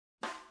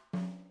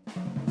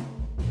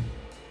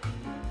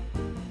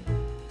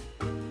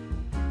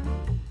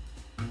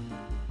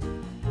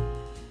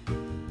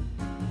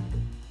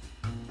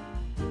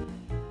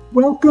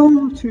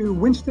Welcome to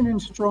Winston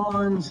 &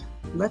 Strawn's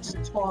Let's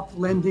Talk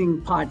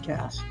Lending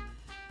podcast.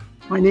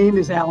 My name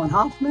is Alan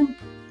Hoffman,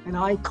 and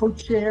I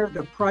co-chair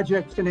the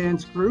Project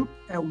Finance Group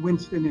at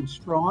Winston &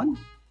 Strawn,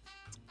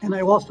 and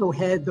I also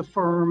head the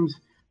firm's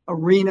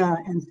arena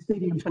and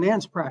stadium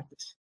finance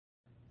practice.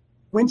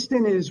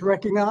 Winston is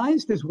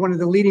recognized as one of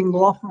the leading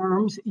law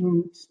firms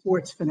in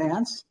sports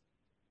finance,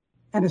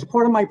 and as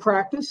part of my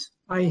practice,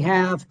 I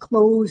have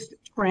closed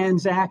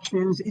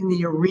transactions in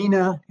the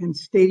arena and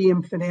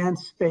stadium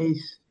finance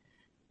space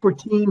for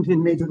teams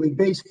in Major League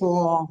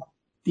Baseball,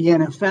 the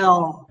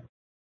NFL,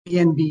 the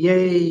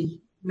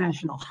NBA,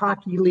 National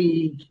Hockey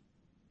League,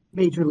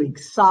 Major League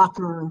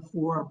Soccer,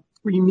 for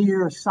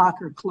premier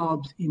soccer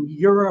clubs in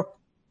Europe,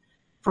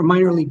 for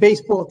minor league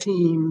baseball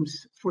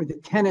teams, for the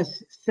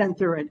tennis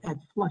center at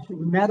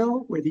Flushing Meadow,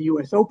 where the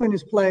US Open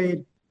is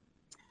played,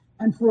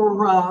 and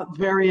for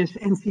various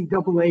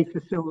NCAA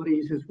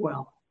facilities as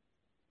well.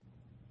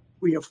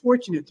 We are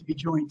fortunate to be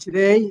joined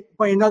today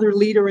by another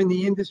leader in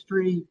the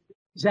industry,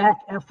 Zac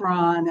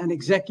Efron, an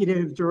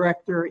executive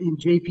director in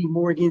JP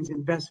Morgan's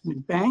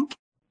investment bank,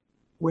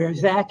 where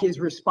Zac is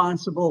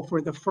responsible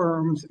for the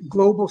firm's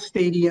global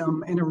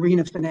stadium and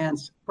arena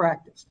finance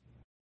practice.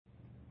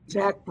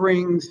 Zac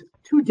brings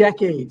 2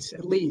 decades,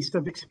 at least,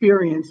 of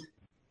experience,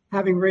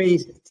 having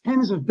raised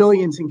tens of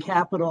billions in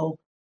capital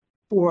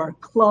for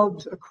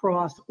clubs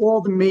across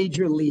all the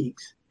major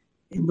leagues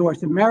in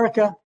North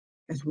America,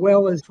 as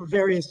well as for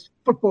various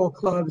football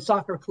clubs,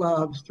 soccer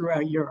clubs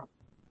throughout Europe.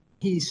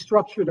 He's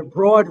structured a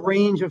broad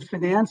range of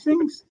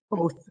financings,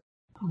 both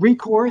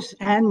recourse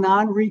and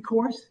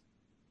non-recourse,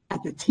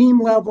 at the team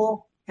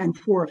level and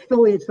for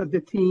affiliates of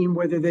the team,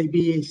 whether they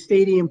be a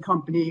stadium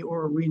company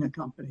or arena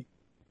company.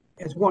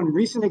 As one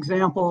recent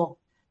example,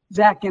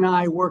 Zac and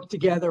I worked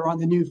together on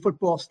the new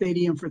football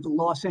stadium for the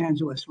Los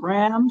Angeles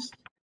Rams,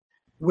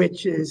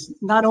 which is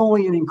not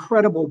only an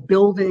incredible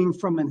building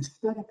from an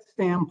aesthetic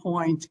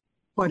standpoint,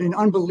 but an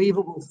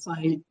unbelievable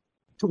sight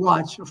to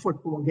watch a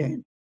football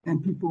game.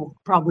 And people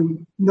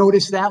probably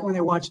noticed that when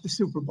they watched the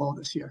Super Bowl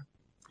this year.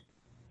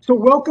 So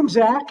welcome,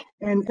 Zac,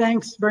 and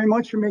thanks very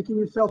much for making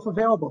yourself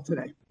available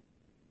today.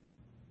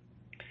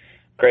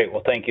 Great.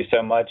 Well, thank you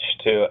so much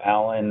to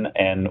Alan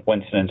and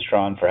Winston &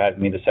 Strawn for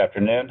having me this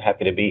afternoon.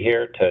 Happy to be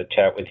here to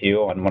chat with you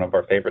on one of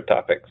our favorite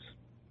topics.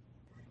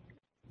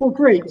 Well,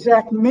 great.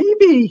 Zac,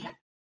 maybe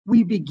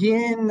we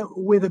begin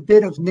with a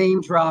bit of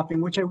name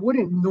dropping, which I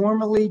wouldn't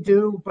normally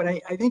do, but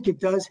I think it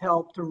does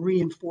help to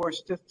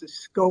reinforce just the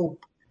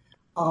scope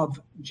of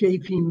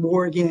JP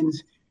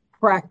Morgan's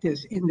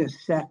practice in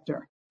this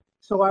sector.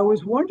 So I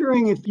was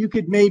wondering if you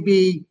could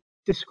maybe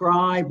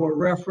describe or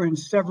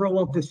reference several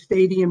of the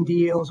stadium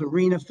deals,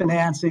 arena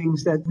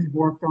financings that we've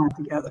worked on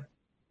together.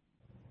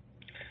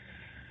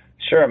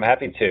 Sure, I'm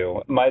happy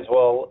to. Might as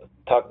well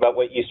talk about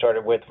what you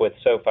started with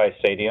SoFi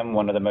Stadium,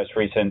 one of the most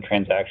recent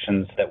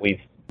transactions that we've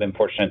been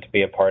fortunate to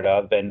be a part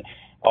of, and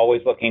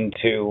always looking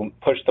to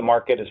push the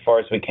market as far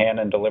as we can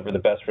and deliver the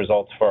best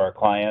results for our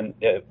client.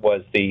 It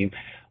was the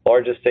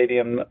largest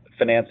stadium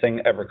financing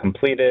ever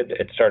completed.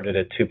 It started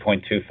at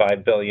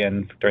 $2.25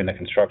 billion during the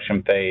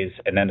construction phase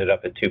and ended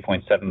up at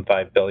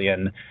 $2.75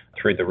 billion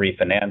through the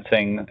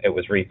refinancing. It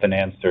was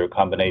refinanced through a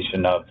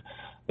combination of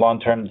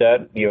long-term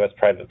debt, U.S.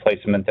 private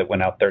placement that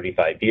went out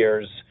 35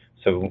 years,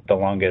 so the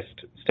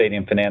longest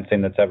stadium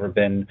financing that's ever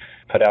been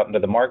put out into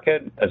the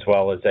market, as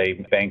well as a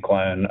bank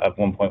loan of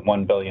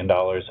 $1.1 billion,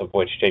 of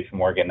which JP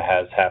Morgan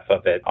has half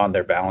of it on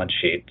their balance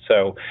sheet.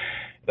 So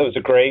it was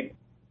a great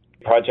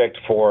project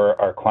for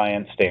our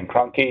client, Stan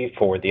Kroenke,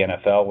 for the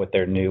NFL with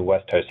their new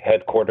West Coast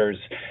headquarters,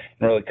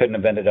 and really couldn't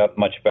have ended up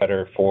much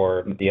better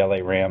for the LA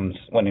Rams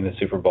winning the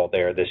Super Bowl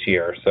there this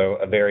year. So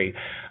a very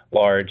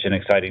large and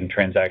exciting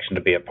transaction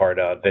to be a part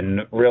of,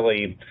 and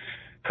really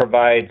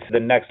provides the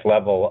next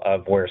level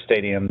of where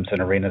stadiums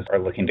and arenas are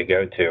looking to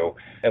go to,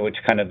 which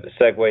kind of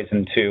segues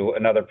into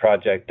another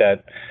project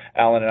that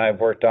Alan and I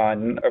have worked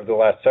on over the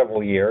last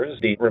several years,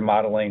 the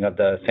remodeling of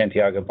the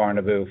Santiago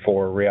Bernabeu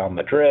for Real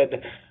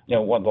Madrid,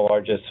 one of the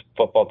largest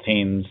football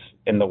teams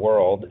in the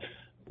world,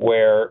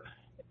 where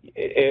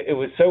it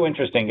was so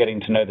interesting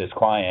getting to know this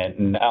client,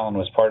 and Alan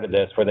was part of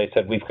this, where they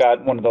said, we've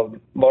got one of the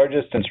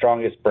largest and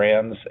strongest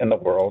brands in the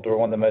world. We're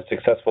one of the most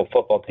successful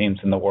football teams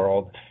in the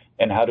world.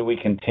 And how do we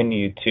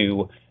continue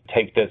to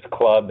take this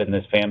club and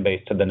this fan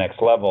base to the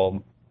next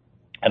level?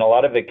 And a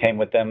lot of it came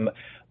with them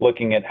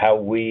looking at how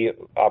we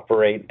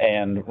operate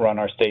and run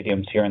our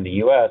stadiums here in the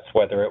U.S.,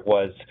 whether it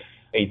was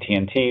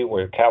AT&T,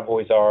 where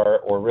Cowboys are,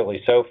 or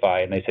really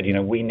SoFi. And they said,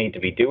 we need to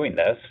be doing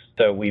this.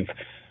 So we've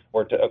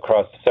worked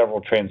across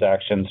several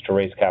transactions to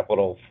raise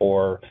capital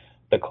for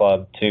the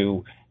club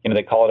to,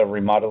 they call it a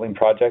remodeling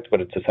project, but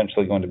it's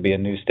essentially going to be a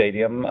new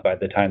stadium by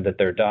the time that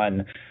they're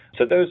done.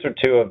 So those are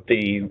 2 of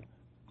the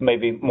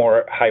maybe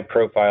more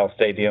high-profile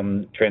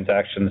stadium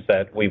transactions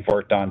that we've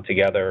worked on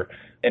together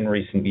in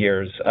recent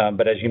years.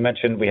 But as you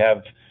mentioned, we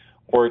have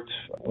worked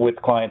with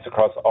clients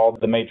across all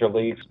the major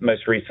leagues,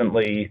 most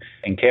recently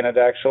in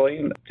Canada,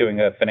 actually, doing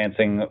a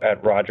financing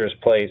at Rogers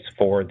Place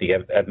for the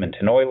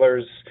Edmonton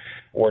Oilers.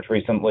 Worked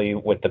recently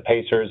with the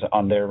Pacers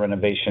on their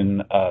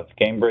renovation of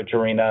Gainbridge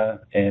Arena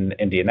in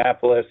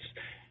Indianapolis,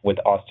 with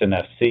Austin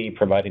FC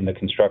providing the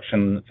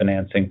construction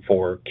financing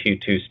for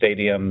Q2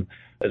 Stadium,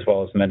 as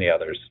well as many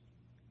others.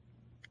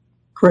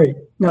 Great.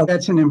 No,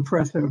 that's an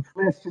impressive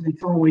list, and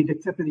it's only the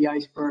tip of the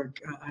iceberg.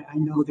 I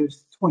know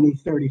there's 20,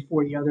 30,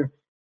 40 other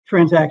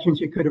transactions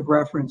you could have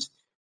referenced.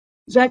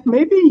 Zach,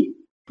 maybe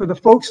for the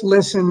folks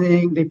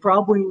listening, they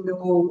probably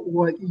know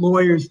what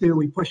lawyers do.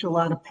 We push a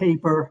lot of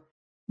paper,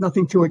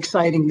 nothing too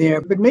exciting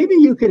there, but maybe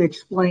you could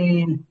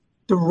explain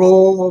the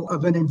role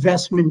of an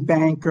investment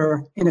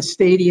banker in a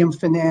stadium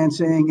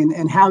financing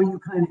and how you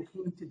kind of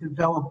came to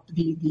develop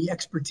the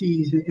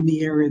expertise in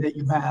the area that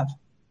you have.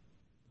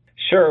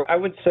 Sure. I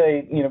would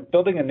say,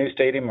 building a new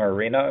stadium or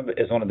arena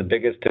is one of the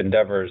biggest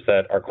endeavors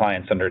that our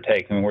clients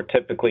undertake. I mean, we're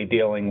typically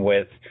dealing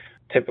with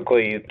a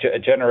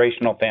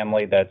generational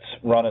family that's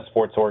run a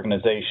sports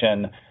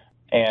organization,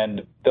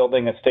 and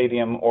building a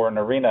stadium or an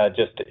arena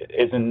just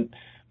isn't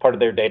part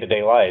of their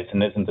day-to-day lives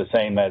and isn't the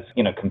same as,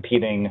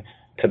 competing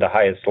to the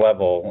highest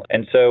level.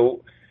 And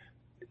so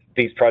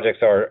these projects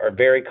are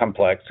very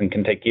complex and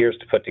can take years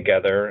to put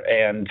together.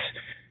 And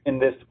in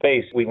this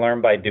space, we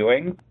learn by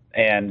doing.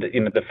 And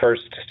the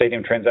first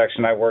stadium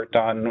transaction I worked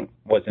on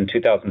was in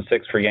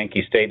 2006 for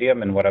Yankee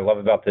Stadium. And what I love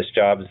about this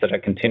job is that I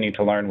continue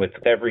to learn with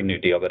every new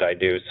deal that I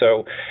do.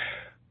 So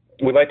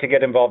we like to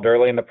get involved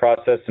early in the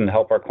process and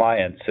help our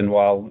clients. And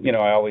while,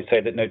 I always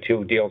say that no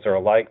two deals are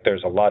alike,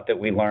 there's a lot that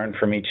we learn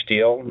from each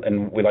deal,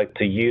 and we like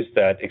to use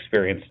that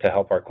experience to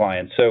help our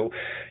clients. So,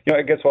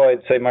 I guess what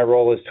I'd say my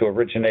role is to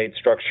originate,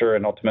 structure,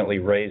 and ultimately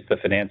raise the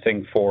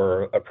financing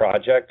for a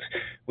project.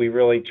 We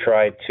really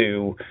try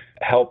to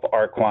help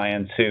our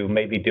clients who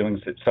may be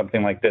doing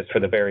something like this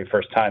for the very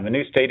first time. A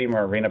new stadium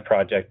or arena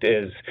project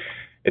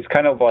it's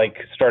kind of like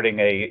starting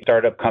a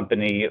startup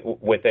company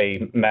with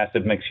a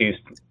massive mixed-use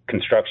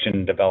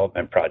construction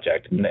development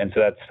project. And so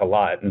that's a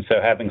lot. And so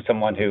having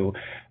someone who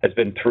has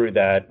been through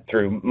that,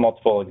 through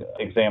multiple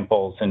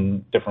examples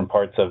in different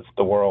parts of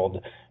the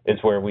world, is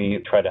where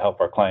we try to help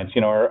our clients.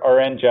 Our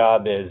end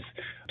job is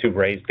to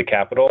raise the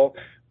capital,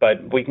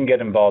 but we can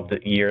get involved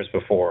years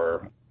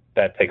before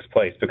that takes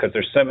place because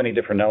there's so many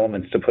different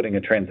elements to putting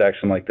a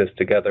transaction like this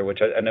together, which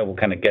I know we'll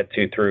kind of get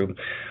to through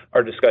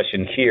our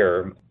discussion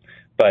here.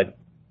 But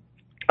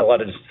a lot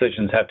of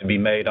decisions have to be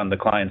made on the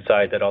client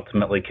side that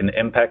ultimately can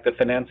impact the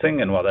financing.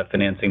 And while that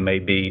financing may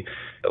be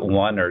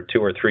 1 or 2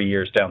 or 3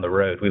 years down the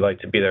road, we like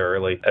to be there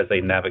early as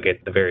they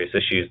navigate the various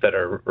issues that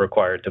are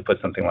required to put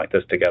something like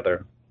this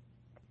together.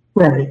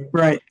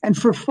 Right. And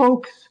for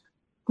folks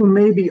who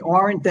maybe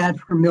aren't that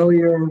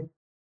familiar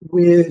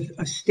with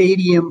a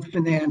stadium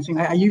financing,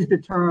 I used the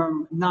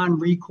term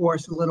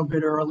non-recourse a little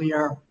bit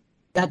earlier.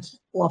 That's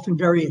often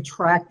very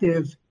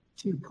attractive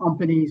to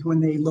companies when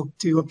they look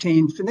to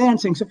obtain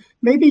financing. So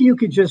maybe you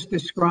could just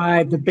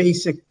describe the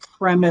basic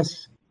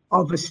premise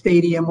of a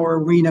stadium or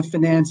arena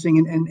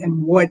financing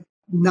and what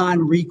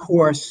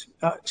non-recourse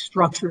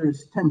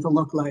structures tend to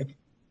look like.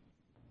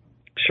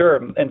 Sure.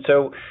 And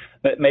so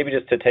maybe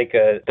just to take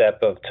a step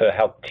to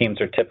how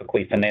teams are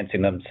typically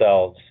financing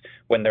themselves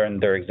when they're in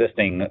their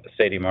existing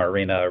stadium or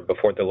arena or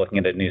before they're looking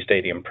at a new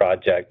stadium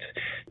project.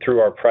 Through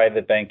our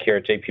private bank here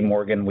at JP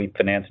Morgan, we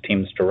finance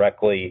teams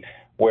directly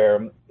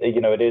where,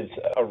 it is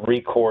a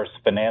recourse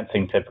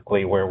financing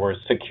typically where we're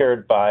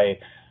secured by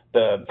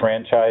the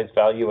franchise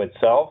value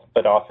itself,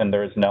 but often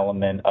there's an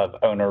element of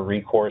owner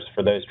recourse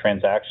for those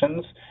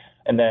transactions.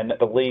 And then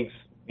the leagues,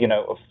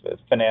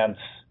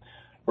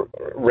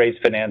 raise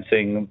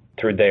financing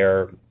through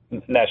their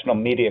national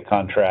media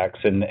contracts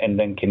and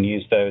then can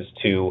use those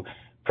to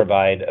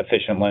provide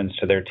efficient loans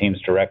to their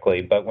teams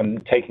directly. But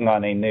when taking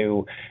on a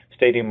new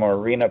stadium or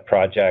arena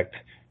project,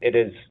 it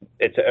is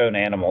its own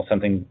animal,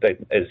 something that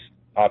is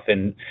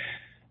often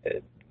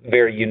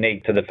very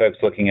unique to the folks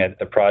looking at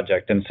the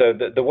project. And so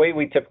the way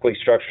we typically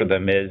structure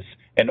them is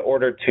in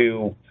order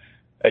to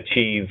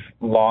achieve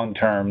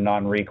long-term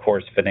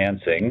non-recourse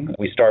financing,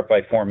 we start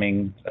by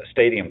forming a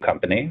stadium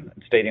company.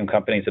 Stadium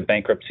company is a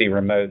bankruptcy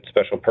remote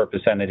special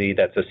purpose entity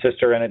that's a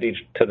sister entity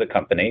to the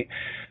company.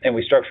 And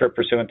we structure it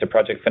pursuant to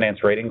project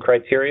finance rating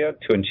criteria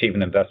to achieve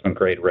an investment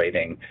grade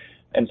rating.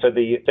 And so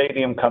the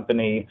stadium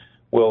company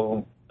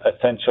will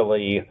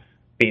essentially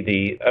be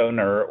the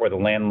owner or the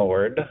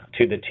landlord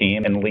to the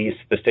team and lease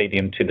the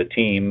stadium to the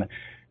team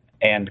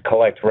and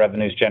collect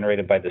revenues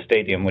generated by the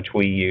stadium, which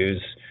we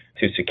use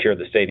to secure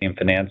the stadium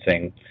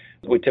financing.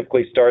 We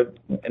typically start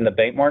in the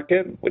bank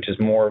market, which is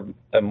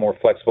a more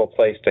flexible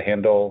place to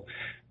handle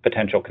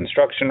potential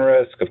construction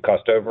risk of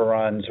cost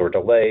overruns or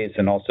delays,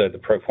 and also the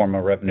pro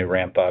forma revenue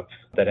ramp up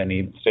that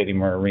any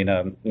stadium or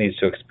arena needs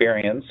to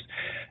experience.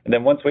 And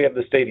then once we have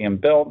the stadium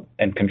built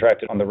and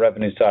contracted on the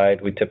revenue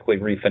side, we typically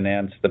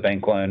refinance the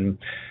bank loan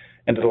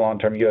into the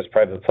long-term U.S.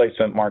 private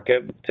placement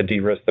market to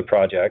de-risk the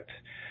project.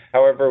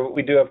 However,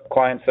 we do have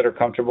clients that are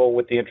comfortable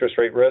with the interest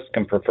rate risk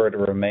and prefer to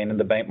remain in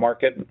the bank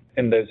market.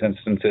 In those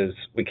instances,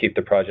 we keep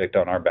the project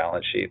on our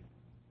balance sheet.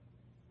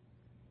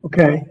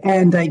 Okay.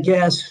 And I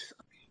guess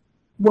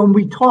when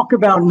we talk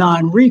about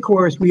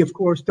non-recourse, we of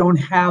course don't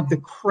have the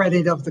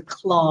credit of the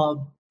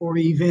club or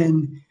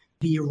even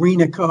the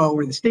arena co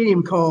or the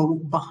stadium co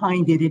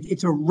behind it.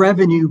 It's a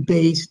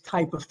revenue-based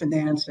type of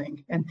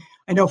financing. And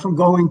I know from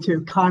going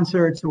to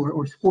concerts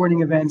or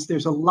sporting events,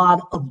 there's a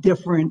lot of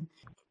different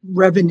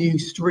revenue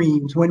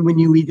streams when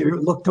you either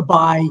look to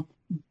buy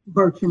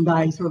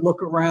merchandise or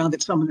look around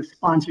at some of the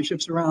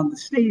sponsorships around the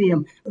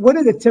stadium. What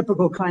are the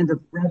typical kinds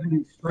of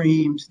revenue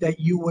streams that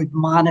you would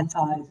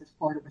monetize as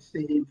part of a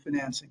stadium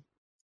financing?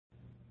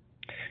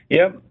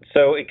 Yep.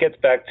 So it gets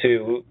back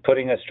to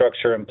putting a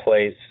structure in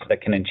place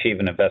that can achieve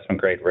an investment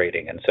grade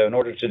rating. And so in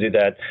order to do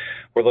that,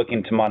 we're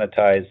looking to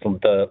monetize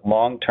the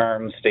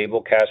long-term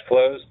stable cash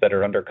flows that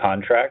are under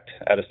contract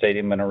at a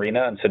stadium and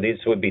arena. And so these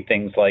would be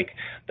things like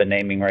the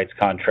naming rights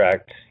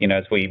contract.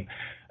 As we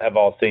have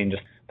all seen,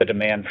 just the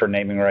demand for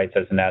naming rights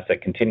as an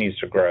asset continues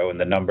to grow, and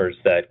the numbers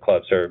that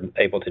clubs are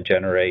able to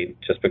generate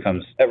just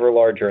becomes ever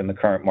larger in the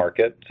current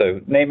market.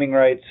 So naming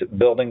rights,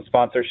 building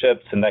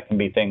sponsorships, and that can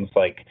be things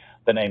like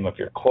the name of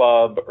your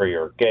club or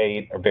your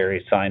gate or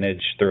various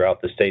signage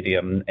throughout the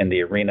stadium and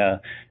the arena,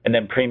 and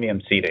then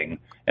premium seating.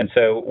 And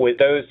so with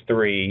those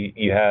three,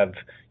 you have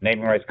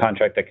naming rights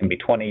contract that can be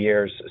 20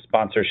 years,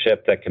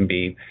 sponsorship that can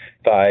be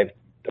 5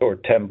 or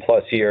 10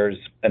 plus years,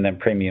 and then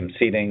premium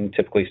seating,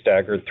 typically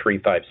staggered 3,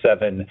 5,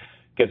 7,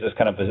 gives us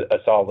kind of a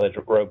solid,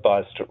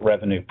 robust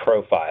revenue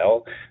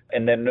profile.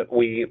 And then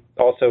we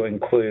also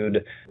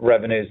include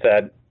revenues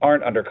that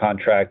aren't under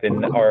contract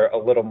and are a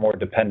little more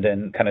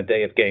dependent, kind of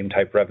day of game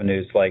type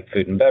revenues like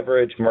food and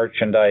beverage,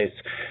 merchandise,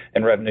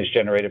 and revenues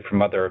generated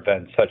from other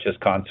events such as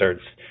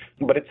concerts.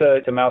 But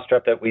it's a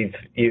mousetrap that we've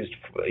used,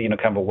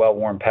 kind of a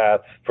well-worn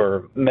path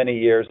for many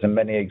years and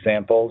many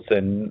examples,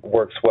 and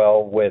works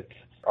well with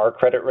our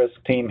credit risk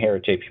team here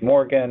at JP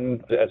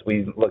Morgan as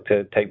we look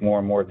to take more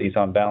and more of these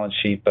on balance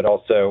sheet, but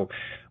also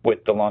with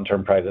the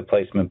long-term private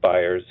placement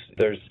buyers.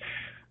 There's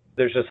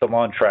just a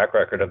long track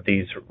record of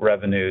these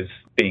revenues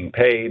being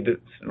paid,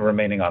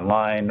 remaining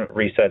online,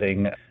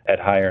 resetting at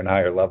higher and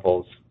higher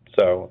levels.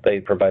 So they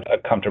provide a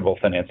comfortable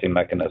financing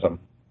mechanism.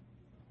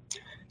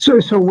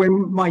 So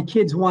when my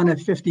kids want a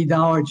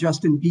 $50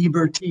 Justin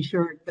Bieber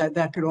t-shirt,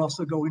 that could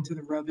also go into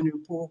the revenue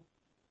pool?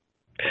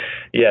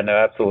 Yeah, no,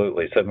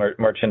 absolutely. So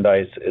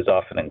merchandise is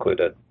often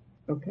included.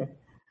 Okay.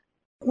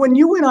 When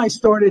you and I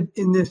started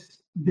in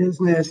this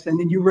business, and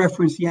then you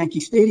referenced Yankee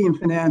Stadium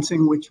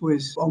financing, which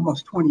was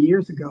almost 20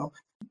 years ago,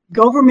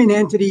 government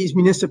entities,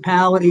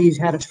 municipalities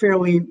had a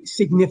fairly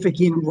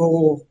significant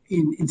role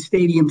in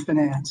stadium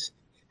finance.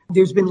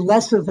 There's been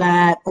less of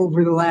that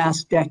over the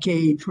last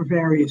decade for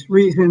various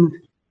reasons.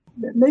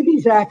 Maybe,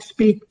 Zach,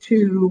 speak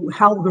to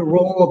how the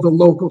role of the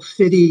local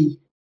city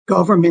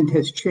government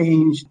has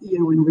changed,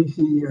 in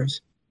recent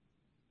years.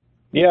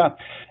 Yeah,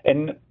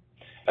 and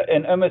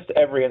in almost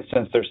every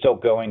instance, there's still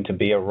going to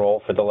be a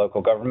role for the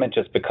local government,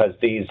 just because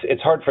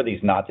it's hard for these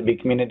not to be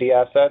community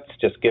assets,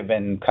 just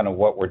given kind of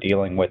what we're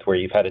dealing with, where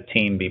you've had a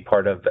team be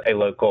part of a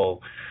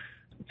local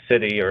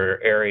city or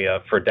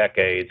area for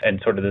decades,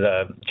 and sort of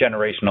the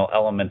generational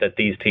element that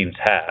these teams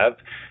have.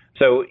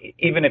 So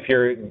even if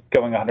you're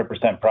going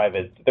 100%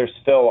 private, there's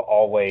still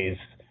always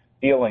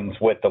dealings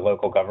with the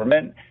local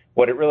government.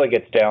 What it really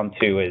gets down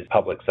to is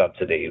public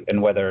subsidy and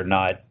whether or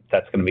not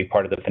that's going to be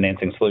part of the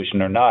financing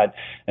solution or not.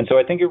 And so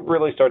I think it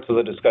really starts with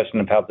a discussion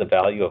of how the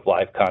value of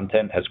live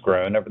content has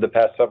grown over the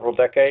past several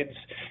decades.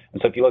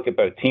 And so if you look at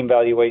both team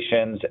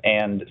valuations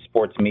and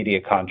sports media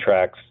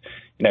contracts,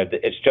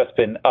 it's just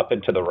been up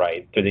and to the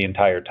right through the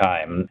entire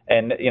time.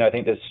 And, I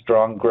think this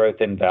strong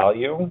growth in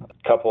value,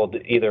 coupled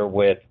either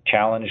with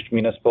challenged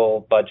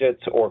municipal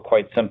budgets or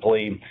quite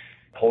simply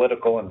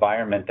political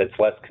environment that's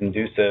less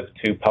conducive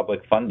to public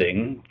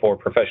funding for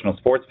professional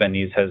sports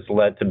venues, has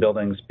led to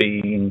buildings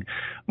being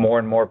more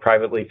and more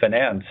privately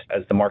financed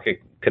as the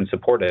market can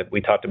support it.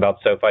 We talked about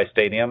SoFi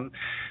Stadium.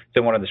 It's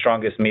in one of the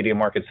strongest media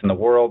markets in the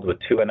world with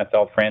 2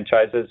 NFL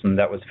franchises, and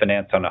that was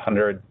financed on a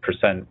 100%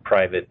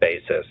 private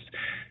basis.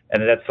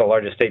 And that's the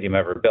largest stadium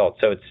ever built.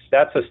 So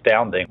that's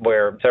astounding,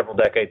 where several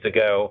decades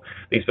ago,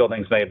 these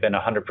buildings may have been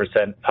 100%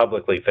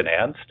 publicly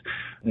financed.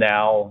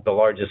 Now, the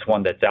largest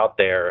one that's out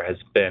there has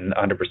been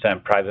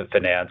 100% private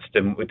financed.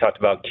 And we talked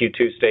about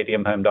Q2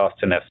 Stadium, home to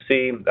Austin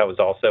FC. That was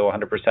also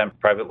 100%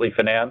 privately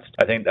financed.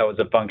 I think that was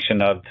a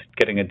function of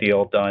getting a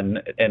deal done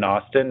in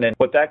Austin. And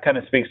what that kind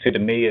of speaks to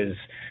me is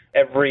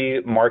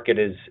every market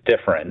is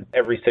different.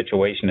 Every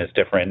situation is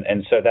different.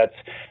 And so that's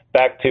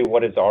back to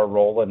what is our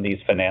role in these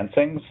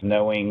financings,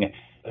 knowing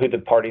who the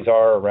parties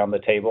are around the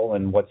table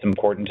and what's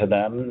important to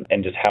them,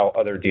 and just how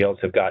other deals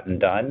have gotten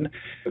done.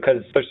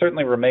 Because there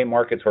certainly remain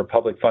markets where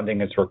public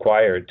funding is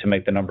required to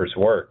make the numbers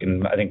work.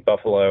 And I think the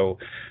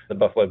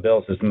Buffalo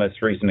Bills is the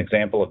most recent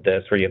example of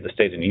this, where you have the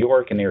state of New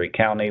York and Erie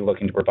County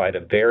looking to provide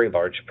a very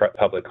large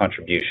public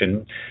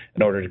contribution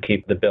in order to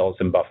keep the Bills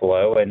in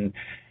Buffalo. And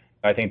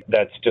I think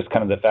that's just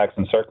kind of the facts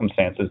and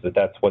circumstances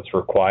that's what's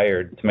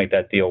required to make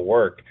that deal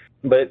work.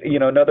 But,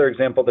 another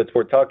example that's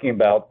worth talking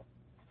about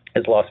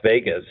is Las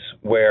Vegas,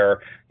 where,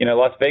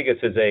 Las Vegas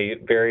is a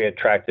very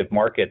attractive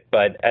market,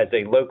 but as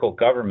a local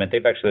government,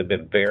 they've actually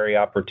been very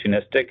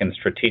opportunistic and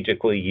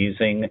strategically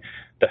using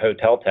the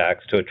hotel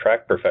tax to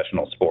attract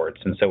professional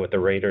sports. And so with the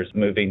Raiders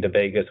moving to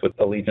Vegas with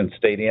Allegiant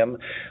Stadium,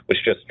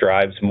 which just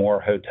drives more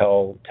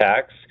hotel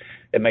tax,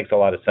 it makes a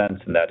lot of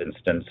sense in that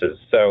instances.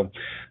 So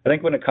I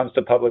think when it comes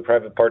to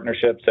public-private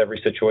partnerships, every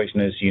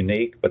situation is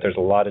unique, but there's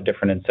a lot of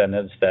different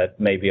incentives that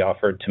may be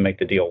offered to make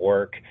the deal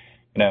work.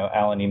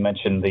 Alan, you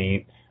mentioned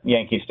the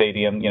Yankee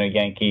Stadium,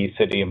 Yankee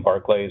City and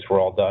Barclays were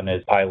all done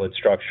as pilot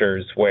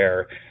structures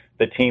where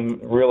the team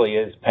really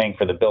is paying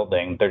for the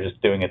building. They're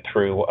just doing it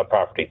through a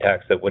property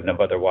tax that wouldn't have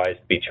otherwise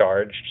be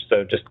charged.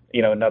 So just,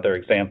 another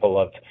example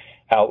of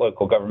how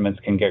local governments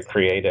can get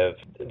creative.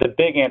 The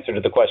big answer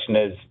to the question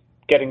is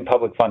getting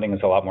public funding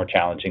is a lot more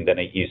challenging than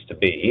it used to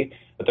be,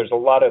 but there's a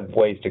lot of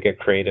ways to get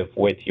creative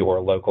with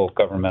your local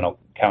governmental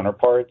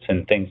counterparts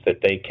and things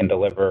that they can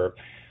deliver,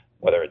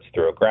 whether it's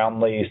through a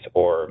ground lease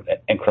or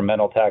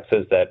incremental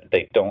taxes that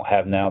they don't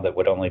have now that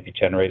would only be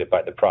generated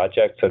by the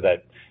project, so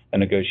that a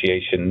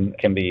negotiation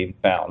can be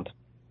found.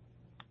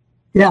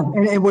 Yeah,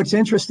 and what's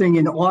interesting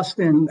in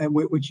Austin,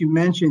 which you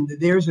mentioned,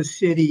 there's a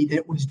city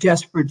that was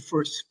desperate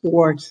for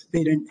sports.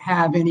 They didn't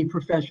have any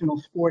professional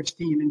sports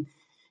team,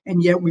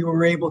 and yet we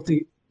were able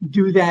to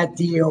do that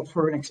deal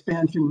for an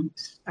expansion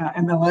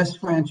MLS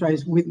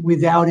franchise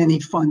without any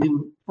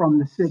funding from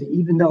the city,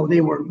 even though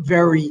they were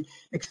very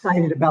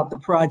excited about the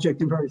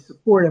project and very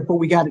supportive, but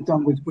we got it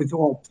done with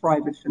all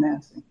private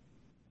financing.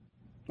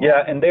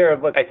 Yeah, and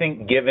look, I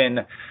think given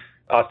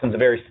Austin's a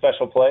very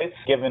special place,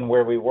 given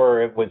where we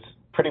were, it was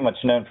pretty much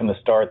known from the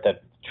start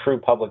that true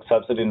public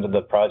subsidy into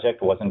the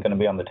project wasn't going to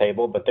be on the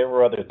table, but there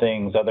were other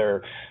things,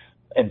 other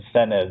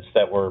incentives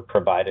that were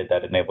provided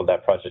that enabled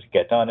that project to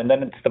get done. And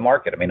then it's the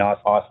market. I mean,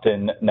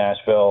 Austin,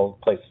 Nashville,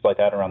 places like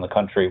that around the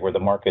country where the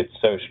market's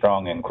so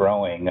strong and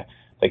growing,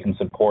 they can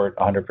support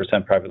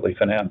 100% privately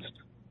financed.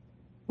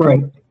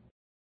 Right.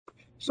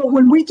 So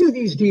when we do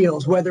these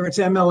deals, whether it's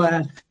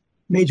MLS,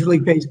 Major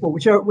League Baseball,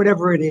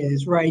 whatever it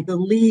is, right, the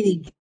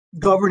league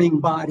governing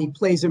body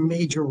plays a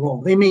major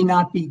role. They may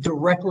not be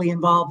directly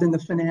involved in the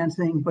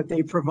financing, but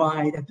they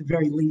provide, at the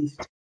very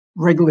least,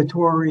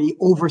 regulatory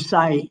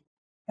oversight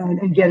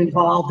and get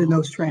involved in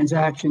those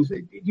transactions.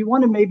 Do you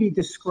want to maybe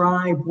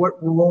describe what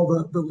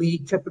role the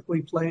league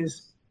typically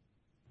plays?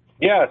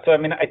 Yeah, so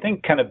I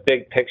think kind of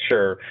big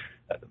picture,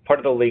 part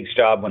of the league's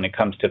job when it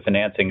comes to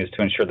financing is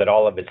to ensure that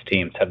all of its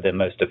teams have the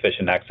most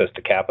efficient access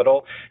to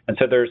capital. And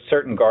so there's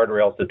certain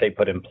guardrails that they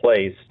put in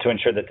place to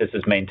ensure that this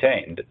is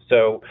maintained.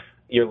 So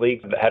your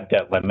leagues have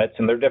debt limits,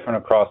 and they're different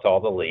across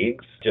all the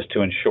leagues, just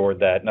to ensure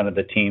that none of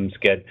the teams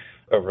get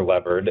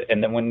over-levered.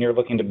 And then when you're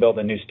looking to build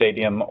a new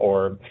stadium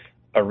or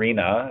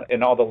arena,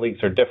 and all the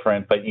leagues are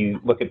different, but you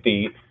look at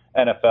the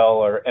NFL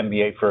or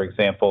NBA, for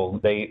example,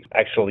 they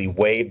actually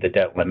waive the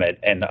debt limit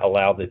and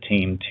allow the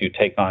team to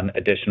take on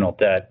additional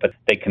debt, but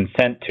they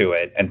consent to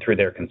it. And through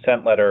their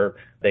consent letter,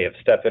 they have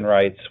step-in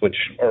rights, which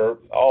are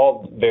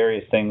all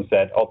various things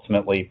that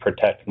ultimately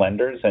protect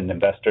lenders and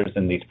investors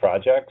in these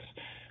projects.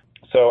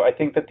 So I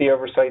think that the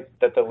oversight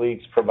that the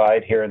leagues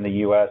provide here in the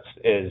U.S.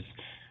 is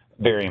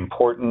very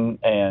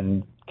important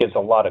and gives a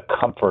lot of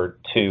comfort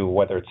to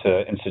whether it's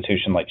an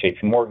institution like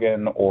JP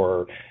Morgan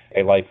or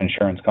a life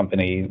insurance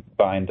company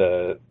buying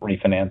the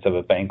refinance of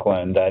a bank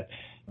loan, that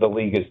the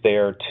league is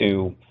there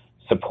to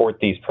support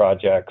these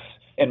projects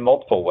in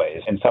multiple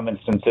ways. In some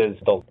instances,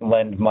 they'll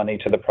lend money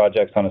to the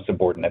projects on a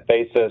subordinate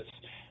basis.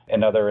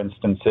 In other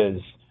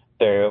instances,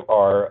 they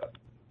are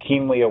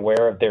keenly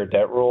aware of their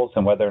debt rules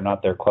and whether or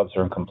not their clubs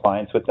are in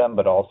compliance with them,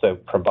 but also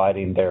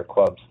providing their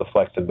clubs the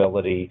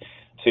flexibility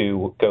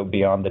to go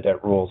beyond the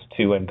debt rules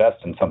to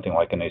invest in something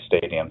like a new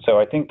stadium. So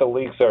I think the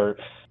leagues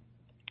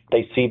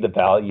they see the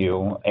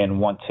value and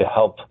want to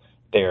help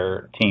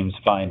their teams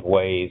find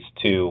ways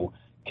to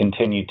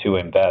continue to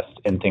invest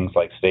in things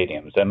like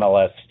stadiums.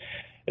 MLS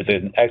is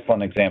an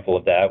excellent example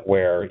of that,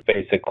 where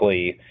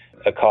basically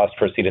a cost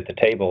per seat at the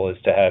table is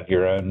to have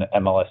your own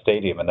MLS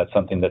stadium, and that's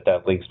something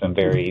that league's been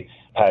very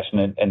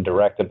passionate and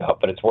direct about,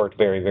 but it's worked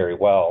very, very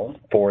well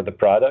for the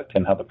product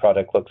and how the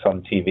product looks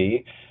on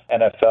TV.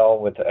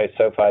 NFL, with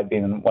SoFi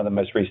being one of the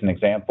most recent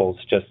examples,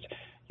 just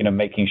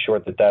making sure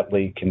that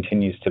league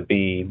continues to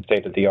be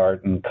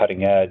state-of-the-art and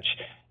cutting edge.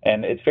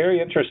 And it's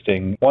very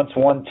interesting. Once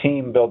one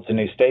team builds a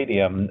new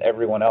stadium,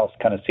 everyone else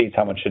kind of sees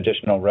how much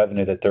additional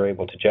revenue that they're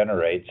able to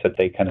generate, so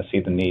they kind of see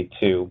the need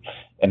to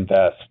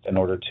invest in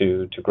order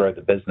to grow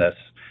the business.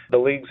 The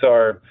leagues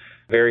are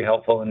very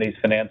helpful in these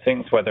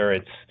financings, whether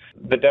it's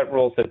the debt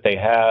rules that they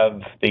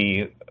have,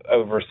 the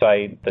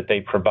oversight that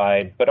they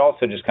provide, but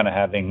also just kind of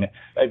having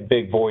a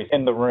big voice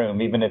in the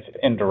room, even if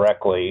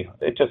indirectly,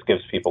 it just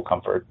gives people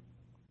comfort.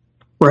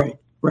 Right.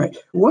 Right.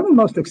 One of the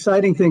most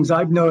exciting things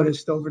I've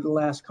noticed over the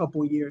last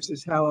couple of years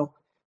is how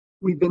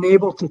we've been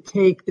able to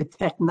take the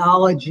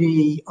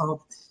technology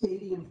of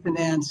stadium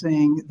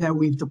financing that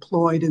we've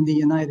deployed in the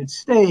United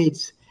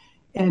States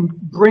and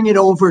bring it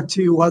over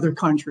to other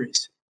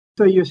countries.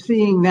 So you're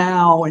seeing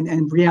now,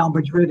 and Real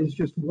Madrid is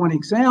just one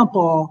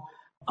example,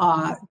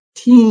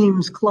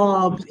 teams,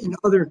 clubs in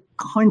other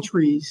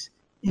countries,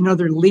 in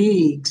other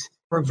leagues,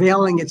 are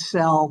availing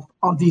itself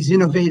of these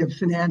innovative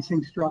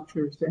financing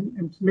structures.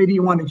 And maybe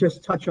you want to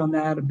just touch on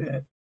that a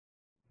bit.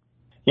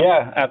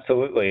 Yeah,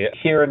 absolutely.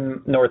 Here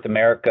in North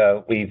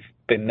America, we've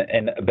been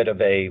in a bit of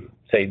a,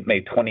 say,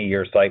 maybe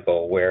 20-year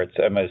cycle where it's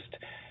almost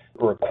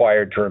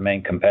required to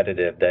remain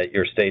competitive, that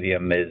your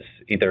stadium is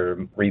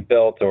either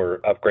rebuilt or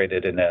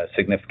upgraded in a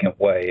significant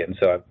way. And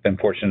so I've been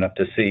fortunate enough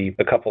to see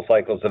a couple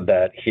cycles of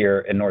that here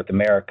in North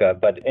America.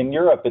 But in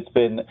Europe, it's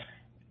been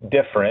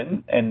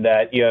different in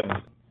that you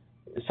have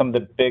some of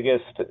the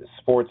biggest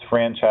sports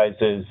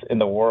franchises in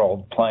the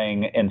world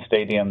playing in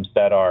stadiums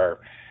that are,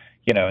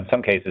 in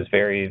some cases,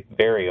 very,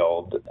 very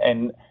old.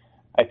 And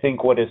I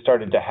think what has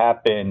started to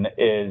happen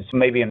is,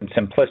 maybe in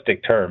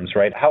simplistic terms,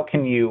 right? How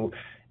can you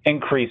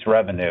increase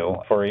revenue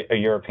for a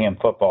European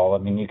football? I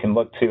mean, you can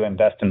look to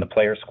invest in the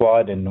player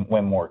squad and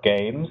win more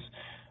games.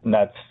 And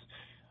that's,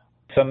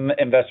 some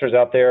investors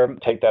out there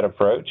take that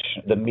approach.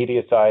 The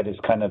media side is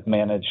kind of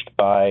managed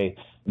by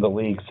the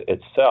leagues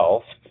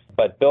itself,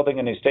 but building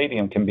a new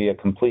stadium can be a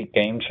complete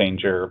game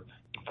changer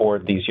for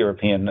these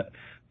European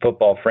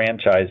football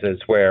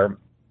franchises, where,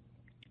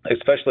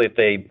 especially if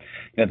they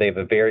have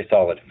a very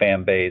solid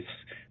fan base.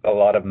 A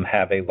lot of them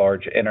have a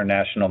large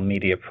international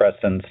media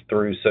presence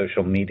through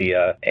social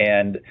media,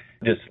 and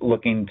just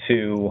looking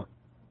to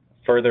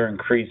further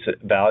increase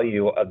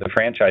value of the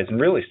franchise and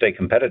really stay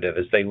competitive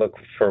as they look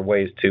for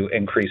ways to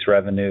increase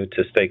revenue,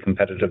 to stay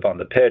competitive on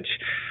the pitch.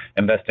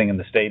 Investing in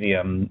the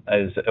stadium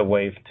as a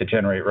way to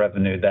generate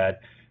revenue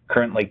that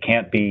currently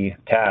can't be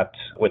tapped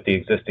with the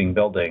existing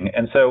building.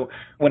 And so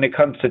when it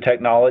comes to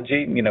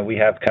technology, we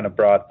have kind of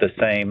brought the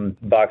same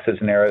boxes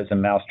and arrows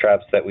and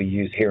mousetraps that we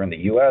use here in the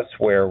US,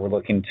 where we're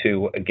looking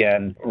to,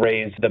 again,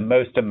 raise the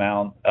most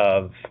amount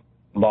of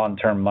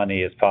long-term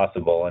money as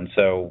possible. And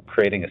so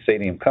creating a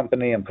stadium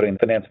company and putting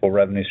financeable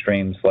revenue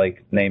streams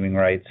like naming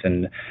rights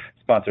and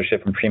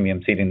sponsorship and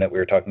premium seating that we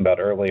were talking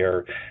about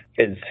earlier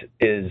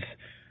is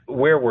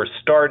where we're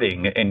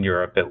starting in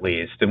Europe, at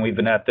least. And we've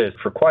been at this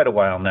for quite a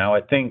while now. I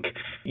think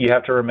you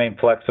have to remain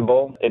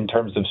flexible in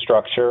terms of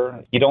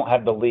structure. You don't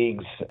have the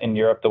leagues in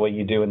Europe the way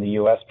you do in the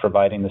US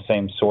providing the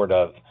same sort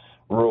of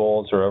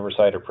rules or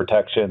oversight or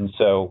protection.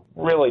 So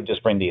really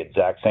just bring the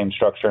exact same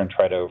structure and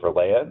try to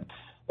overlay it.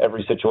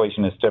 Every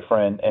situation is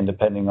different, and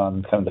depending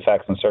on kind of the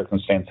facts and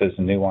circumstances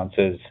and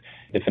nuances,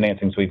 the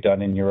financings we've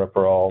done in Europe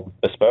are all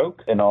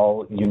bespoke and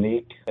all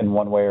unique in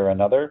one way or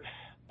another.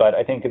 But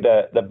I think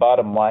the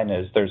bottom line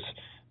is there's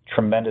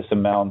tremendous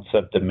amounts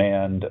of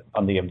demand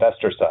on the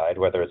investor side,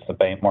 whether it's the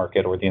bank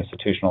market or the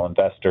institutional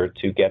investor,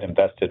 to get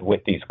invested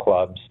with these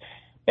clubs.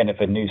 And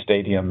if a new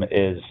stadium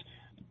is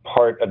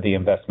part of the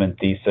investment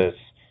thesis,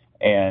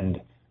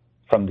 and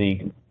from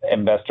the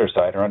investor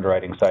side or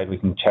underwriting side, we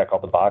can check all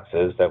the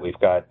boxes that we've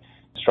got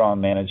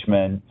strong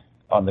management.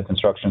 On the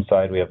construction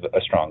side, we have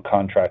a strong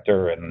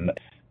contractor and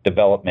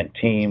development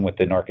team with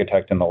an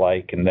architect and the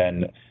like, and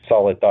then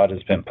solid thought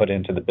has been put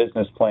into the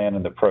business plan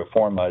and the pro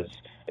formas.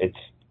 It's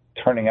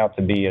turning out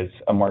to be as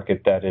a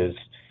market that is,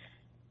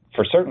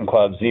 for certain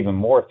clubs, even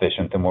more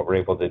efficient than what we're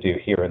able to do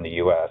here in the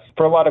U.S.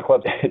 For a lot of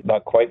clubs,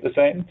 not quite the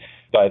same,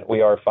 but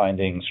we are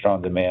finding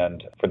strong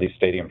demand for these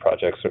stadium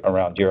projects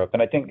around Europe.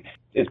 And I think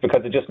it's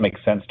because it just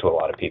makes sense to a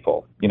lot of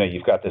people.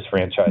 You've got this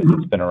franchise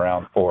that's been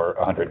around for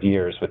 100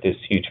 years with this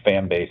huge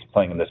fan base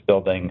playing in this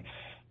building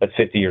that's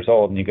 50 years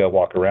old, and you go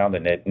walk around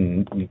in it,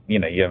 and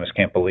you almost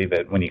can't believe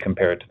it when you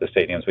compare it to the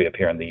stadiums we have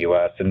here in the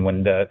U.S. And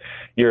when the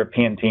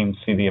European teams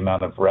see the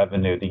amount of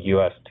revenue the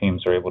U.S.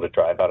 teams are able to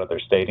drive out of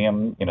their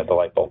stadium, the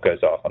light bulb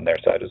goes off on their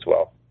side as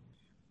well.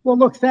 Well,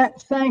 look,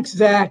 thanks,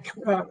 Zach.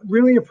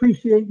 Really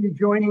appreciate you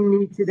joining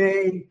me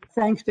today.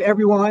 Thanks to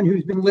everyone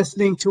who's been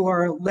listening to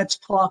our Let's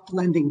Talk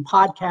Lending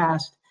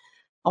podcast.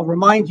 I'll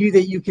remind you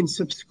that you can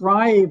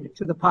subscribe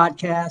to the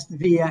podcast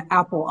via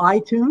Apple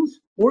iTunes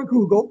or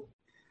Google,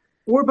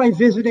 or by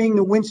visiting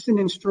the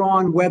Winston &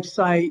 Strawn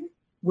website,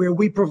 where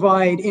we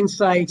provide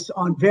insights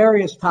on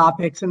various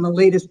topics and the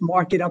latest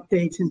market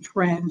updates and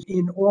trends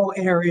in all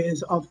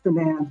areas of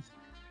finance.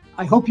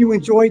 I hope you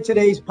enjoyed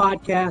today's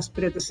podcast,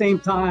 but at the same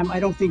time, I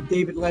don't think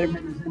David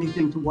Letterman has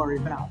anything to worry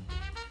about.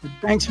 But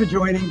thanks for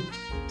joining.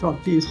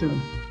 Talk to you soon.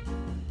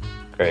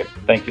 Great.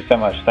 Thank you so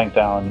much. Thanks,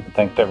 Alan.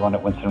 Thanks to everyone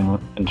at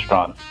Winston &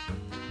 Strawn.